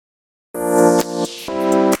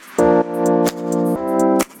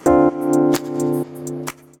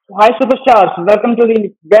Hi superstars, welcome to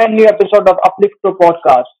the brand new episode of Uplift Pro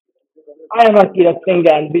Podcast. I am Harkirat Singh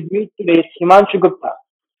and with me today is Himanshu Gupta.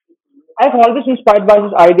 I've always inspired by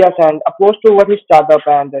his ideas and approach toward his startup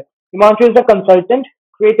and Himanshu is a consultant,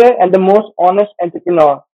 creator and the most honest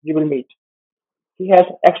entrepreneur you will meet. He has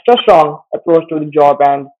extra strong approach to the job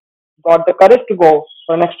and got the courage to go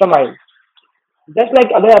for an extra mile. Just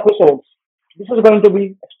like other episodes, this is going to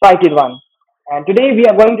be exciting one. And today we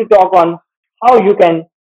are going to talk on how you can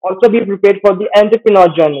also be prepared for the entrepreneur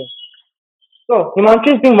journey. So,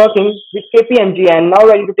 Himanshu has been working with KPMG and now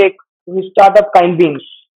ready to take to his startup Kind Beans.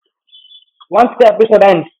 Once the episode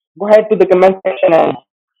ends, go ahead to the comment section and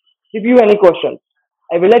if you any questions.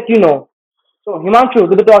 I will let you know. So, Himanshu,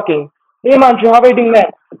 do the talking. Hey, Himanshu, how are you doing,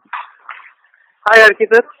 man? Hi, Archit.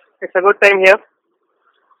 It's a good time here.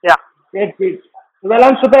 Yeah. Great, great. Well,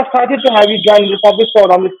 I'm super excited to have you join this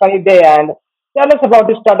episode on this sunny day and tell us about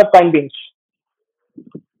this startup Kind Beans.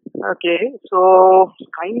 Okay. So,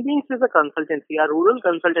 Kindbeams is a consultancy, a rural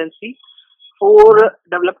consultancy for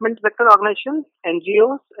development sector organizations,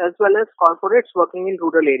 NGOs, as well as corporates working in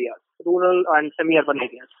rural areas, rural and semi-urban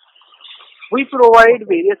areas. We provide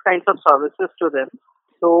various kinds of services to them.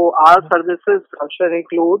 So, our services shall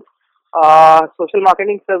include social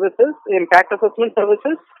marketing services, impact assessment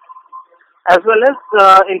services, as well as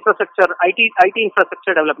infrastructure, IT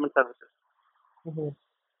infrastructure development services. Mhm.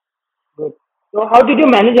 Good. So how did you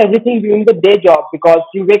manage everything during the day job? Because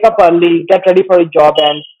you wake up early, get ready for your job,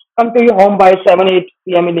 and come to your home by 7, 8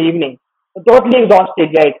 p.m. in the evening. So totally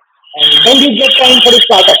exhausted, right? And when do you get time for the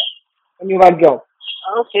startup when you work job?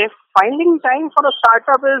 Okay, finding time for a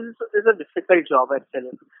startup is a difficult job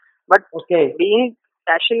actually. But Okay. being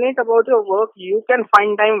passionate about your work, you can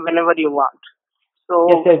find time whenever you want. Yes, So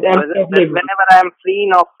yes, I'm totally agree. whenever I am free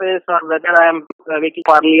in office, or whether I am waking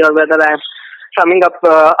up early, or whether I am coming up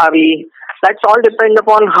early, that's all depend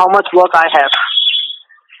upon how much work I have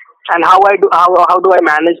and how do I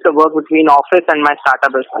manage the work between office and my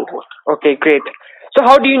startup as well. Okay, great. So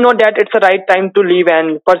how do you know that it's the right time to leave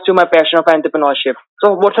and pursue my passion of entrepreneurship?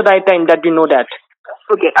 So what's the right time that you know that?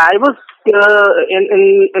 Okay, I was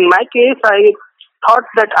in my case, I thought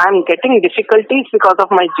that I'm getting difficulties because of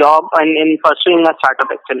my job and in pursuing a startup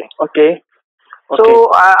actually. Okay. So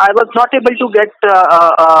Okay. I was not able to get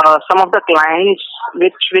some of the clients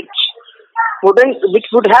which would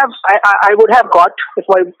have I would have got if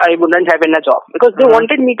I wouldn't have in a job, because they Mm-hmm.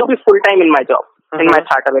 wanted me to be full time in my job, in my Mm-hmm.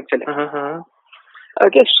 startup actually. Mm-hmm.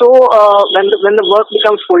 Okay, so when the work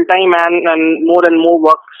becomes full time and more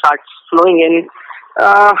work starts flowing in,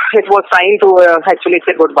 it was time to actually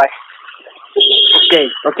say goodbye.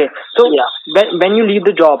 Okay, okay. So Yeah. when you leave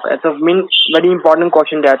the job, it's a very important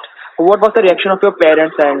question that what was the reaction of your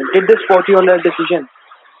parents and did they support you on the decision?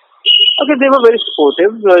 Okay, they were very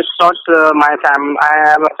supportive. It's not my I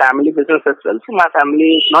have a family business as well, so my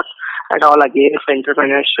family is not at all against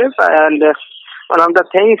entrepreneurship. And one of the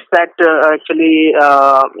things that actually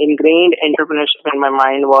ingrained entrepreneurship in my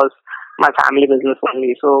mind was my family business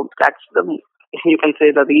only. So that's the, you can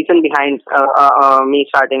say, the reason behind me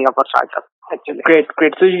starting up a startup. Actually, Great,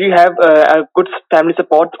 great. So you have a good family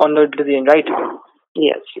support on the decision, right?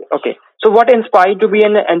 yes, yes. Okay. So what inspired you to be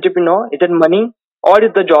an entrepreneur? Is it money or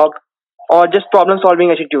is the job or just problem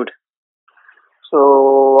solving attitude?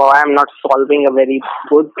 So I'm not solving a very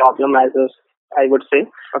good problem I would say.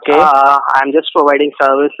 Okay. I'm just providing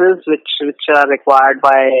services which are required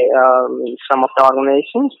by some of the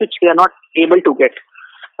organizations which we are not able to get.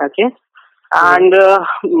 Okay. Mhm. And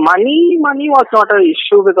money was not an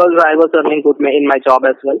issue because I was earning good in my job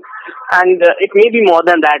as well, and it may be more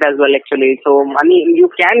than that as well actually. So money, you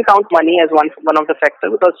can count money as one of the factor,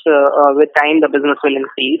 because with time the business will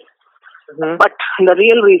increase. Mhm. But the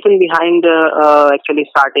real reason behind actually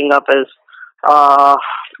starting up as I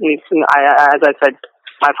said,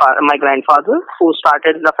 my grandfather who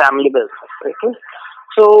started the family business. Okay,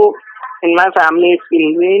 so in my family it's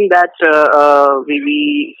ingrained that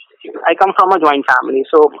we I come from a joint family,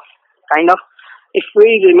 so kind of if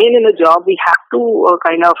we remain in a job, we have to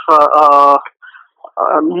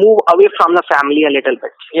move away from the family a little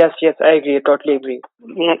bit. Yes, yes, I agree. I totally agree.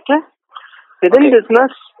 Okay, within Okay.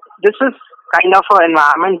 business, this is kind of an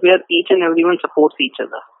environment where each and everyone supports each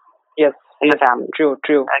other Yes. in the family. True,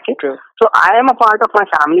 true, Okay. true. So I am a part of my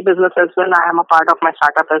family business as well. I am a part of my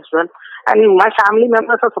startup as well, and my family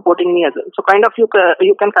members are supporting me as well. So kind of you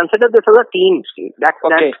can consider this as a team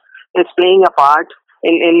Okay. that is playing a part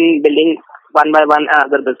in building one by one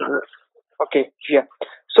other businesses. Okay. Yeah.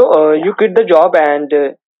 So you quit the job and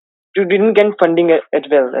you didn't get funding as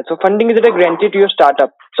well. So funding is a guarantee to your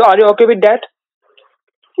startup. So are you okay with that?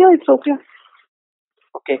 Yeah, it's okay.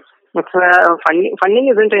 Okay. It's, funding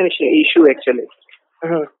isn't an issue actually.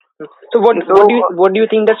 Hmm. So So what do you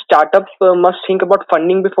think that startup must think about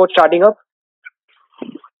funding before starting up?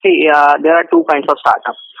 see, there are two kinds of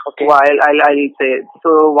startups. Okay. While I'll say,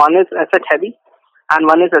 so one is asset heavy and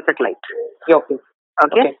one is asset light. Yeah, okay.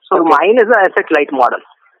 Okay, Okay. so Okay. mine is a asset light model.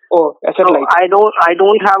 Oh, asset So light. I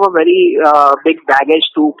don't have a very big baggage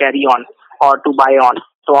to carry on or to buy on,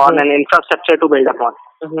 so on Mm-hmm. an infrastructure to build upon.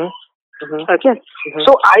 Mm-hmm. Mm-hmm. Okay, Mm-hmm.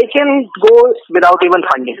 so I can go without even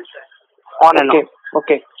funding, on and Okay. on.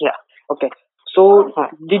 Okay. Yeah. Okay. So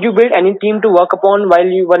did you build any team to work upon while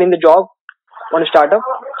you were in the job on a startup?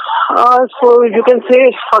 So you can say,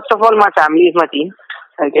 first of all, my family is my team.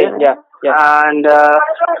 Okay. Okay. Yeah. Yeah. And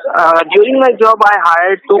during my job, I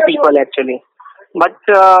hired two people actually. But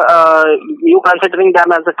you considering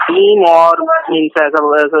them as a team or means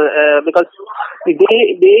because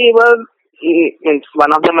they were means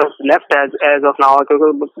one of them has left as of now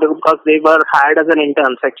because they were hired as an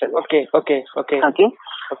interns actually. Okay. Okay. Okay. Okay.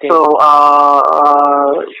 Okay. So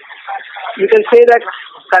you can say that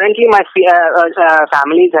currently my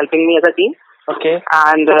family is helping me as a team, Okay.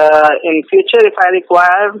 and in future if I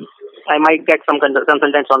require, I might get some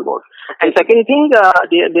consultants on board. And second thing,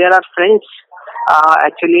 there are friends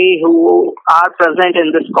actually who are present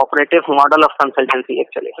in this cooperative model of consultancy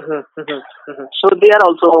actually. Mm-hmm. Mm-hmm. Mm-hmm. So they are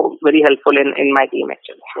also very helpful in my team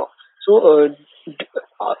actually. So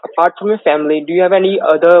apart from your family, do you have any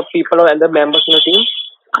other people or other members in your team?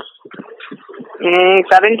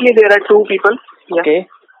 Currently there are two people. Yeah. Okay.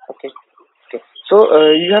 Okay. Okay. So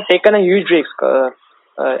you have taken a huge risk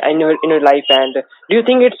in your life, and do you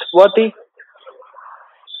think it's worthy?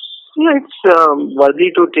 Yeah, it's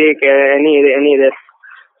worthy to take any risk.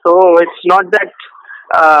 So it's not that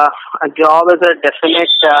a job is a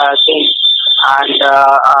definite thing, and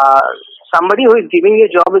somebody who is giving you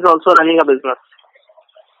a job is also running a business.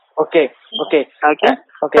 Okay. Okay. Okay,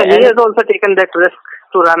 Okay. so he And has also taken that risk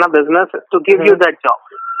to run a business to give you that job.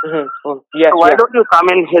 mm-hmm. Oh, yes. So why Yeah. don't you come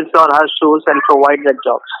in his or her shoes and provide that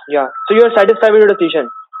job? Yeah. So you are satisfied with your decision.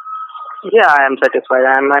 Yeah, I am satisfied.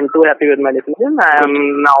 I'm too happy with my decision. I am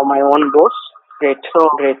now my own boss. Great. So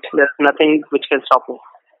Great. there's nothing which can stop me.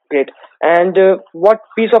 Great. And what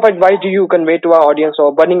piece of advice do you convey to our audience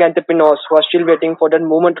or budding entrepreneurs who are still waiting for that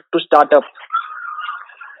moment to start up?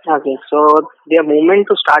 Okay, so their moment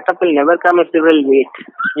to start up will never come if they will wait.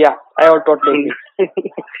 Yeah, I totally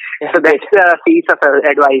agree. Yeah, So that's the piece of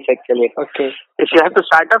advice actually. Okay. If you have to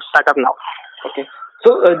start up now. Okay. So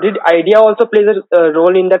did idea also play a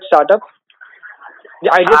role in that startup? The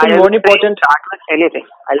idea is more important. Start with anything.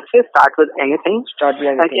 I'll say start with anything. Start with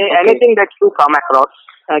anything. Okay, Okay. anything that you come across.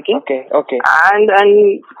 Okay. Okay. Okay. And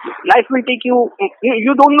life will take you.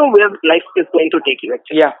 You don't know where life is going to take you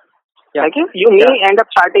actually. Yeah. Yeah. Okay. You may end up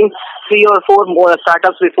starting 3 or 4 more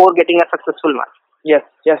startups before getting a successful one. Yes.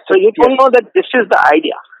 Yes. So you don't know that this is the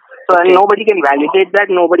idea. So and nobody can validate that.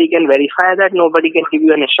 Nobody can verify that. Nobody can give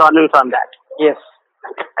you an assurance on that. Yes.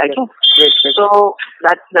 Okay. Great. Great. So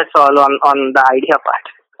that's all on the idea part.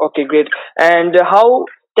 Okay. Great. And how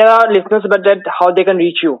tell our listeners about that? How they can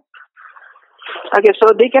reach you? Okay,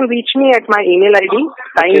 so they can reach me at my email ID,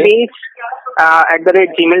 kindbeans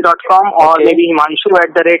 @gmail.com or maybe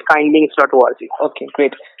himanshu@kindbeans.org. Okay,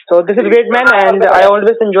 great. So this is great, man, and I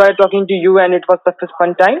always enjoy talking to you, and it was such a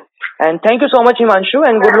fun time. And thank you so much, Himanshu,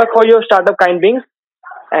 and good luck for your startup, Kind Beings,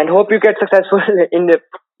 and hope you get successful in the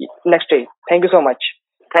next day. Thank you so much.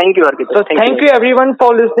 Thank you, Arpita. So thank you everyone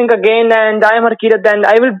for listening again, and I am Harkirat, and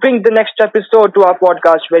I will bring the next episode to our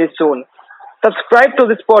podcast very soon. Subscribe to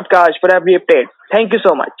this podcast for every update. Thank you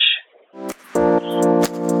so much.